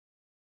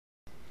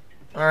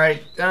All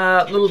right,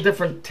 a little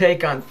different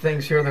take on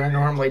things here than I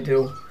normally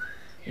do.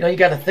 You know, you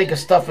got to think of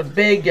stuff as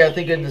big, you got to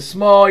think of it as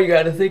small, you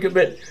got to think of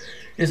it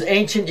as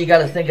ancient, you got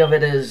to think of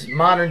it as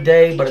modern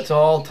day, but it's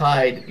all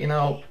tied, you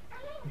know.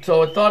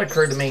 So a thought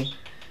occurred to me.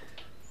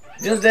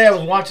 The other day I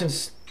was watching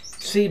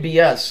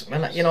CBS,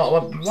 and you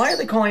know, why are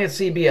they calling it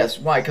CBS?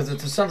 Why? Because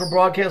it's a Central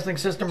Broadcasting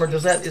System, or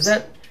is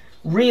that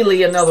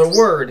really another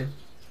word?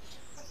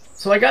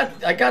 So I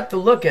got to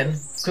looking,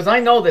 because I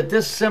know that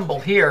this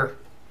symbol here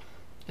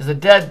is a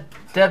dead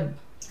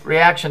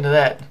reaction to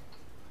that.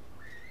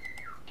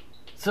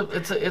 So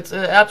it's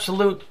an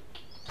absolute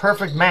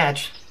perfect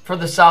match for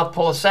the South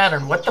Pole of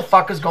Saturn. What the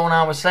fuck is going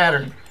on with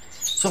Saturn?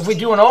 So if we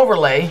do an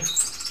overlay,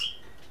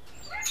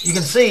 you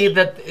can see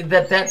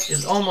that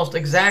is almost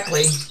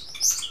exactly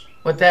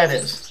what that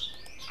is,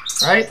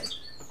 right?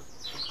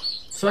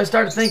 So I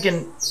started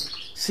thinking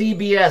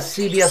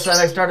CBS, and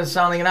I started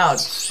sounding it out.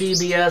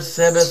 CBS,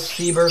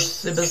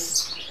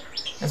 Cibus,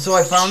 and so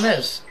I found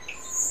this.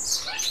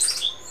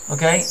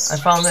 Okay, I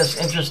found this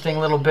interesting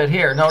little bit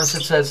here. Notice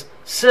it says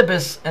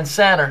Cibus and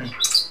Saturn.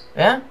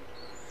 Yeah?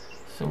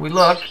 So we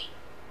look.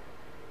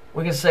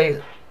 We can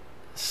say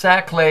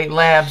Sackle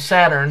Lab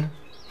Saturn,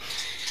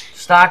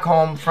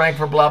 Stockholm,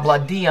 Frankfurt, blah, blah,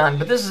 Dion.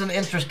 But this is an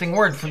interesting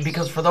word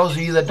because for those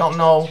of you that don't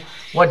know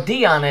what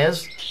Dion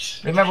is,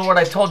 remember what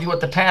I told you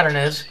what the pattern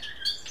is,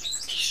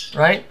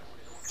 right?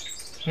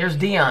 Here's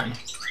Dion.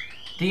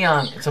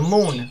 Dion, it's a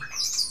moon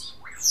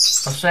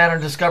of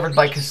Saturn discovered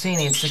by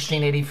Cassini in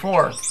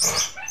 1684.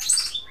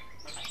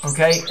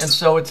 Okay, and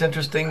so it's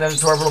interesting that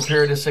its orbital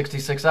period is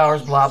 66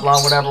 hours, blah,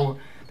 blah, whatever.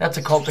 That's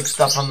occultic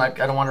stuff. I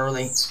don't want to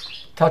really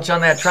touch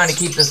on that, trying to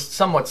keep this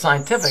somewhat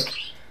scientific.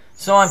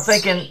 So I'm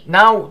thinking,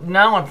 now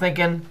I'm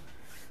thinking,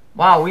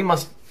 wow, we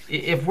must,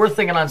 if we're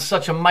thinking on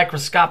such a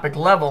microscopic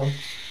level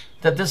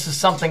that this is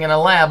something in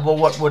a lab, well,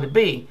 what would it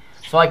be?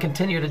 So I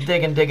continue to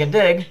dig and dig and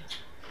dig,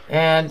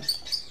 and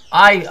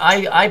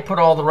I put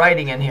all the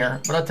writing in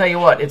here. But I'll tell you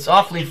what, it's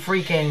awfully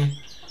freaking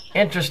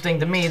interesting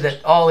to me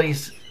that all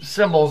these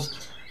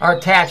symbols are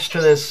attached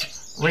to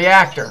this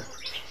reactor.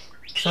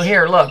 So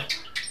here, look.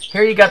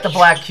 Here you got the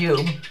black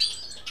cube.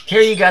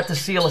 Here you got the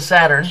seal of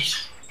Saturn.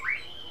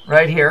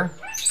 Right here.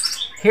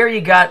 Here you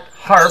got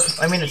HARP.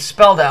 I mean, it's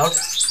spelled out.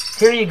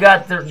 Here you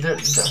got the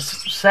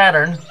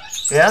Saturn.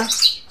 Yeah?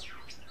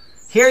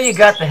 Here you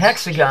got the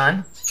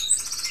hexagon.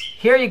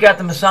 Here you got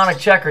the Masonic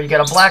checker. You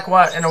got a black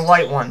one and a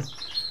white one.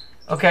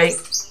 Okay.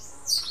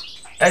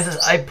 As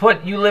I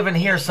put, you live in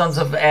here, sons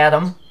of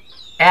Adam.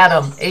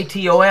 Adam,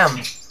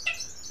 A-T-O-M.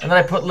 And then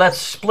I put let's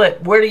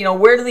split. Where do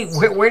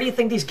you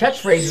think these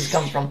catchphrases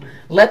come from?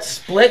 Let's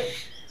split,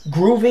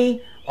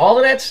 groovy, all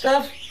of that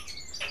stuff.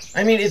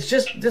 I mean, this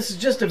is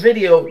just a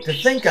video to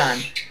think on.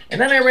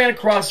 And then I ran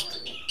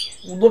across,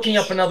 looking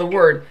up another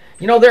word.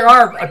 You know, there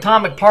are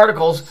atomic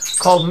particles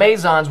called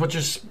mesons,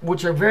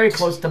 which are very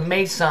close to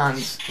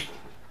mesons.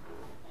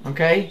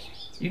 Okay,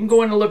 you can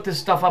go in and look this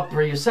stuff up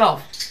for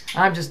yourself.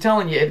 I'm just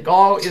telling you,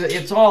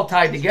 it's all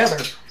tied together.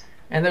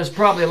 And there's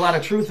probably a lot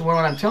of truth in what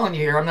I'm telling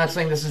you here. I'm not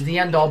saying this is the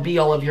end-all,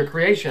 be-all of your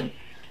creation.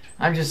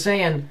 I'm just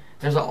saying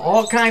there's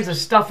all kinds of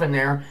stuff in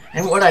there.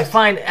 And what I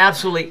find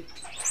absolutely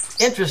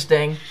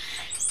interesting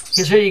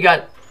is here you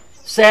got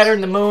Saturn,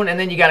 the moon, and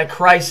then you got a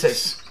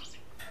crisis.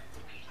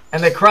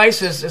 And the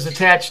crisis is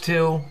attached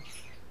to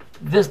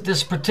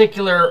this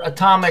particular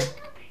atomic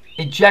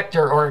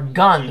ejector or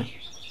gun.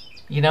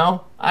 You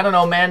know? I don't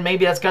know, man.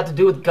 Maybe that's got to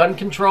do with gun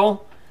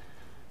control.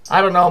 I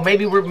don't know.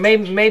 Maybe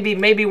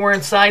we're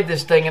inside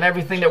this thing, and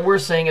everything that we're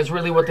seeing is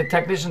really what the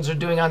technicians are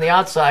doing on the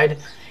outside,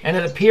 and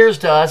it appears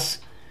to us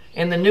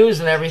in the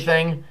news and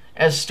everything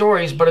as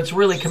stories, but it's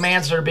really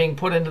commands that are being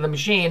put into the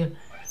machine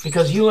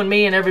because you and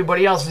me and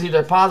everybody else is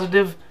either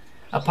positive,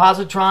 a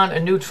positron, a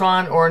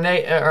neutron, or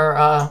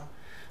a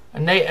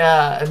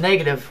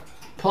negative,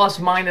 plus,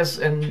 minus,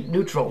 and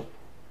neutral.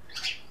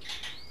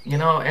 You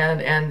know,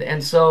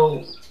 and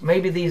so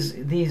maybe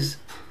these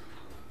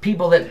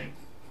people that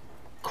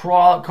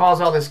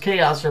cause all this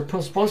chaos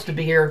are supposed to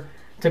be here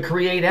to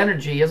create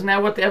energy. Isn't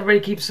that what everybody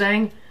keeps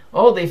saying?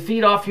 Oh, they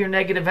feed off your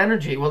negative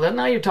energy. Well, then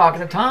now you're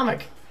talking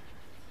atomic.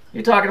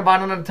 You're talking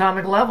about an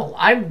atomic level.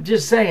 I'm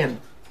just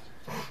saying.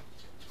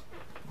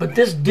 But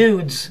this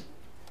dude's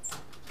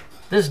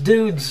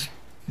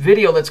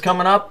video that's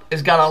coming up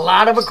has got a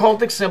lot of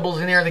occultic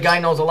symbols in here. The guy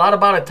knows a lot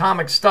about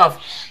atomic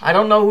stuff. I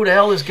don't know who the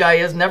hell this guy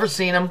is. Never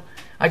seen him.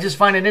 I just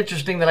find it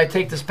interesting that I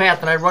take this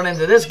path and I run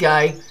into this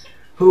guy,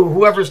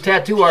 whoever his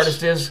tattoo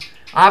artist is,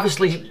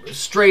 obviously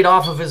straight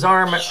off of his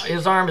arm,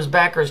 his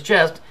back, or his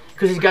chest,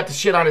 because he's got the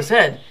shit on his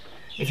head.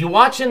 If you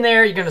watch in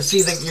there, you're gonna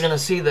see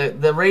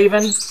the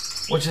raven,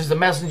 which is the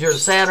messenger of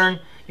Saturn.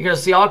 You're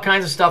gonna see all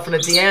kinds of stuff, and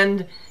at the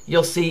end,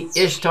 you'll see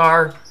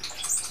Ishtar,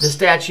 the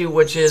statue,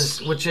 which is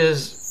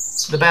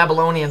the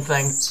Babylonian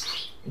thing,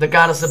 the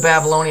goddess of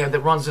Babylonia that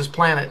runs this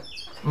planet,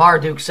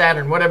 Marduk,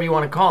 Saturn, whatever you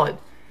want to call it.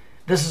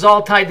 This is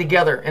all tied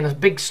together in a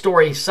big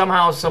story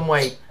somehow, some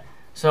way.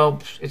 So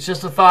it's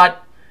just a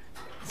thought.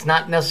 It's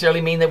not necessarily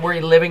mean that we're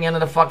living in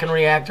a fucking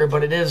reactor,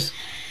 but it is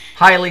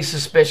highly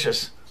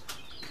suspicious.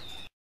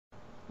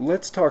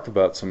 let's talk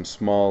about some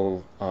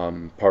small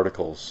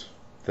particles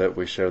that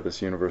we share this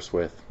universe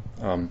with.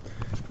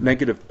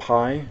 Negative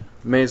pi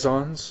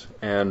mesons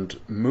and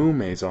mu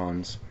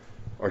mesons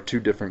are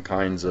two different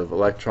kinds of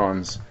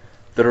electrons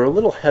that are a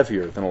little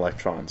heavier than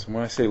electrons. And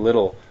when I say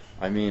little,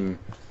 I mean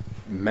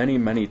many,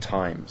 many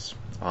times.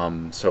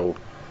 So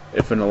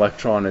if an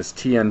electron is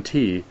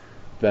TNT,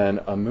 then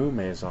a mu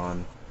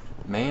meson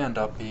may end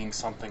up being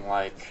something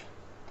like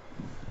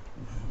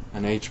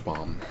an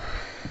H-bomb.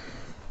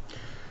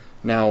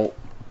 Now,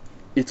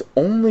 it's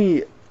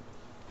only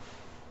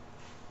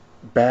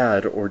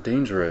bad or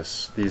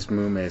dangerous, these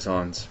mu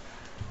mesons,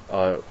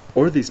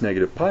 or these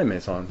negative pi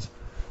mesons,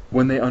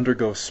 when they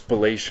undergo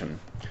spallation.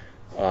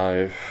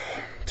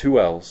 Two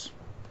L's.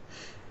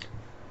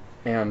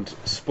 And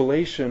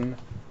spallation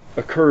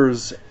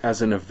occurs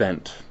as an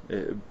event.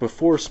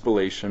 Before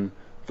spallation,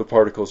 the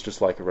particle is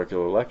just like a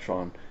regular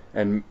electron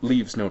and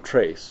leaves no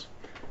trace.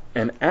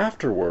 And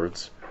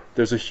afterwards,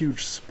 there's a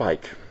huge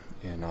spike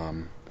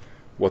in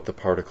what the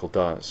particle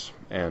does.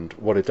 And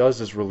what it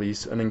does is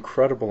release an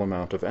incredible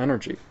amount of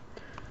energy.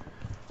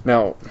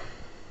 Now,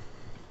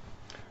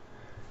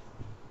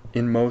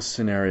 in most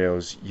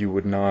scenarios, you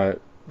would not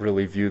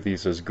really view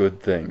these as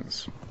good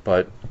things.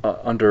 But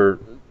under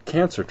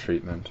cancer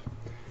treatment,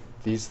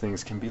 these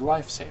things can be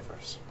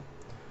lifesavers.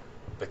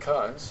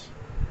 Because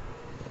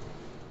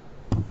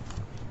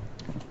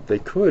they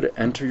could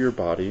enter your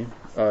body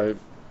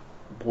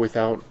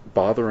without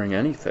bothering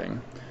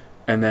anything,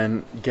 and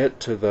then get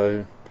to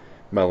the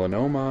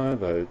melanoma,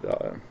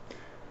 the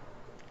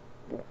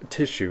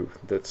tissue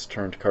that's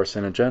turned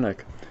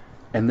carcinogenic,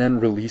 and then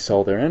release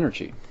all their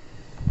energy,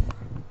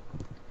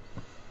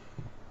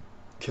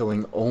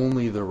 killing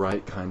only the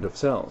right kind of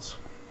cells.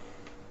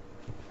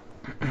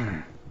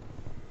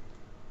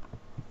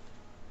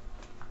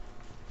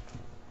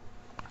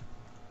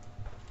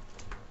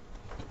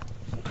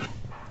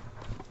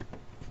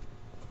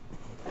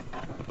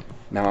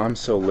 Now, I'm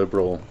so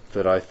liberal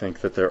that I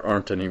think that there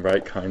aren't any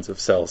right kinds of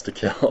cells to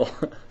kill.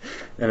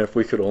 And if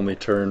we could only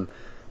turn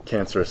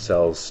cancerous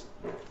cells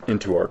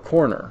into our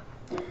corner,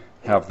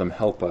 have them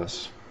help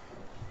us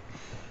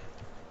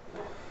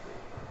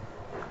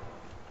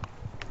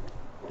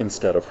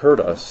instead of hurt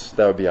us,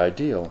 that would be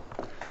ideal.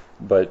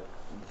 But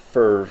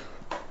for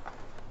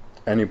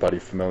anybody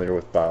familiar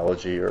with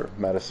biology or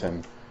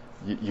medicine,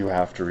 you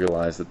have to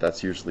realize that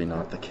that's usually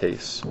not the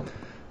case.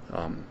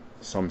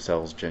 Some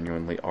cells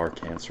genuinely are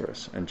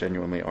cancerous and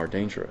genuinely are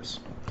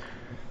dangerous.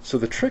 So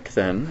the trick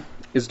then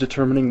is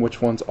determining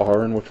which ones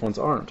are and which ones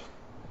aren't.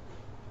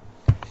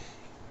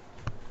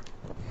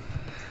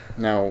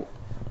 Now,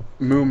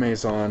 mu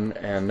meson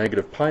and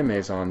negative pi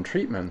meson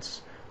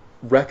treatments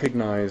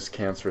recognize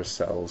cancerous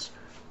cells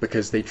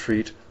because they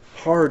treat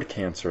hard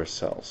cancerous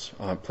cells,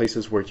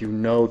 places where you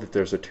know that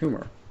there's a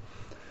tumor.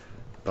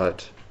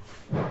 But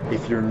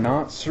if you're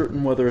not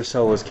certain whether a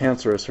cell is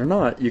cancerous or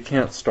not, you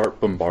can't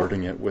start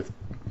bombarding it with,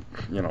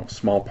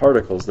 small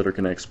particles that are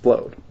going to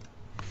explode.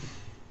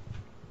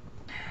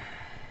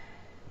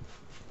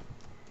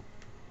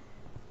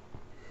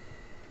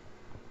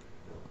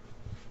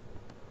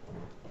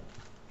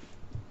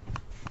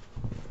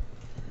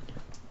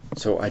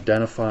 So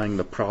identifying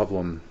the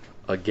problem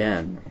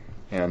again,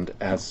 and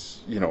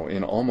as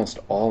in almost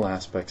all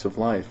aspects of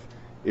life,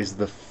 is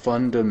the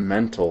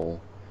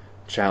fundamental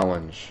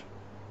challenge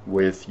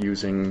with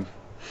using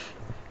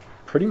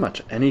pretty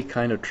much any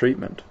kind of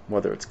treatment,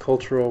 whether it's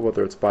cultural,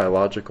 whether it's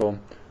biological,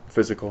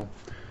 physical.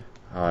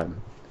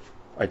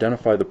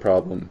 Identify the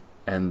problem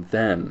and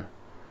then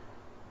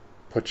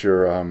put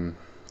your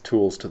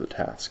tools to the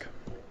task.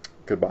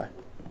 Goodbye.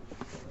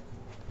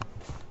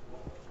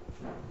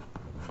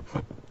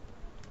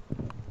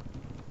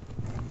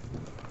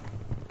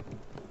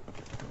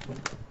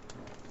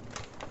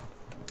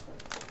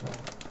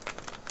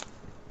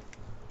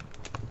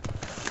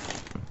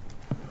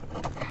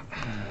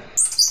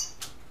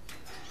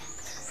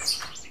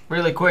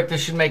 Really quick,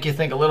 this should make you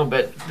think a little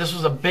bit. This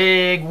was a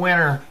big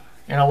winner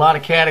in a lot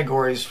of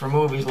categories for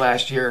movies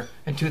last year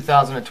in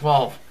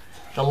 2012.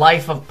 The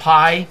Life of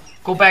Pi.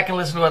 Go back and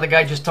listen to what the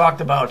guy just talked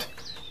about.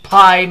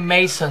 Pi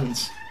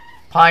mesons.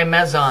 Pi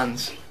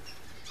mesons.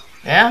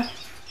 Yeah?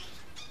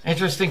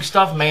 Interesting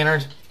stuff,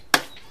 Maynard.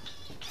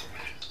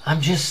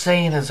 I'm just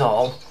saying is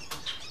all.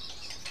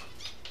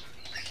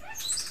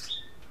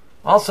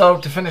 Also,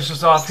 to finish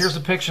this off, here's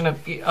a picture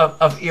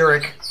of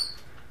Eric.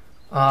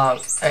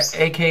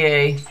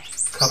 AKA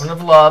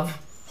Covenant of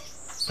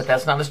Love, but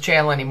that's not his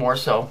channel anymore,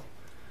 so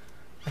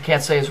I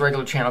can't say his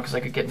regular channel because I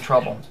could get in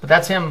trouble. But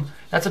that's him.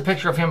 That's a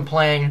picture of him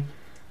playing.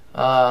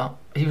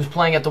 He was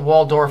playing at the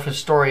Waldorf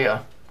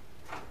Astoria.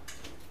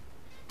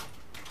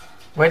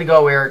 Way to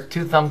go, Eric.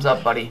 2 thumbs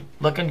up, buddy.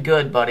 Looking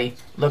good, buddy.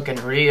 Looking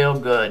real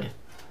good.